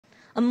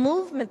a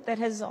movement that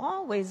has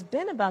always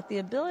been about the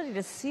ability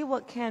to see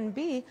what can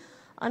be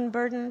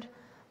unburdened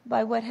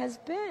by what has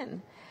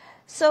been.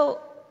 So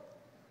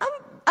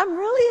I'm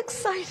really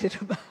excited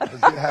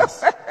about our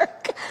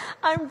work.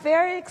 I'm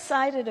very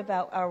excited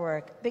about our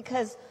work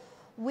because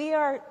we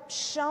are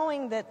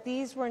showing that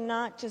these were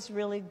not just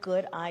really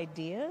good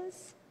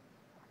ideas.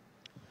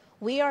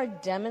 We are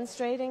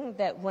demonstrating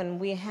that when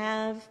we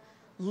have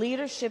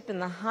leadership in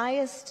the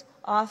highest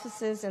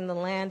offices in the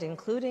land,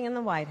 including in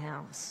the White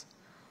House,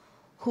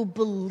 who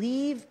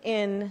believe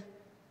in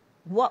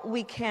what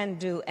we can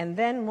do, and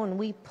then when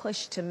we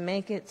push to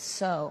make it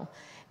so,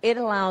 it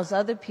allows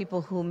other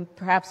people who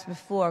perhaps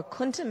before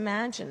couldn't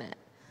imagine it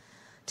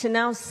to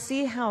now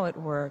see how it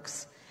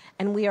works,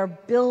 and we are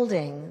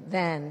building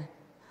then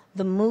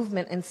the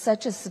movement in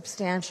such a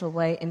substantial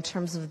way in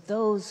terms of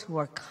those who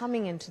are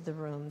coming into the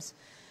rooms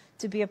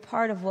to be a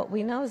part of what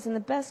we know is in the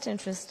best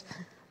interest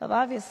of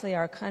obviously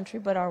our country,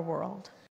 but our world.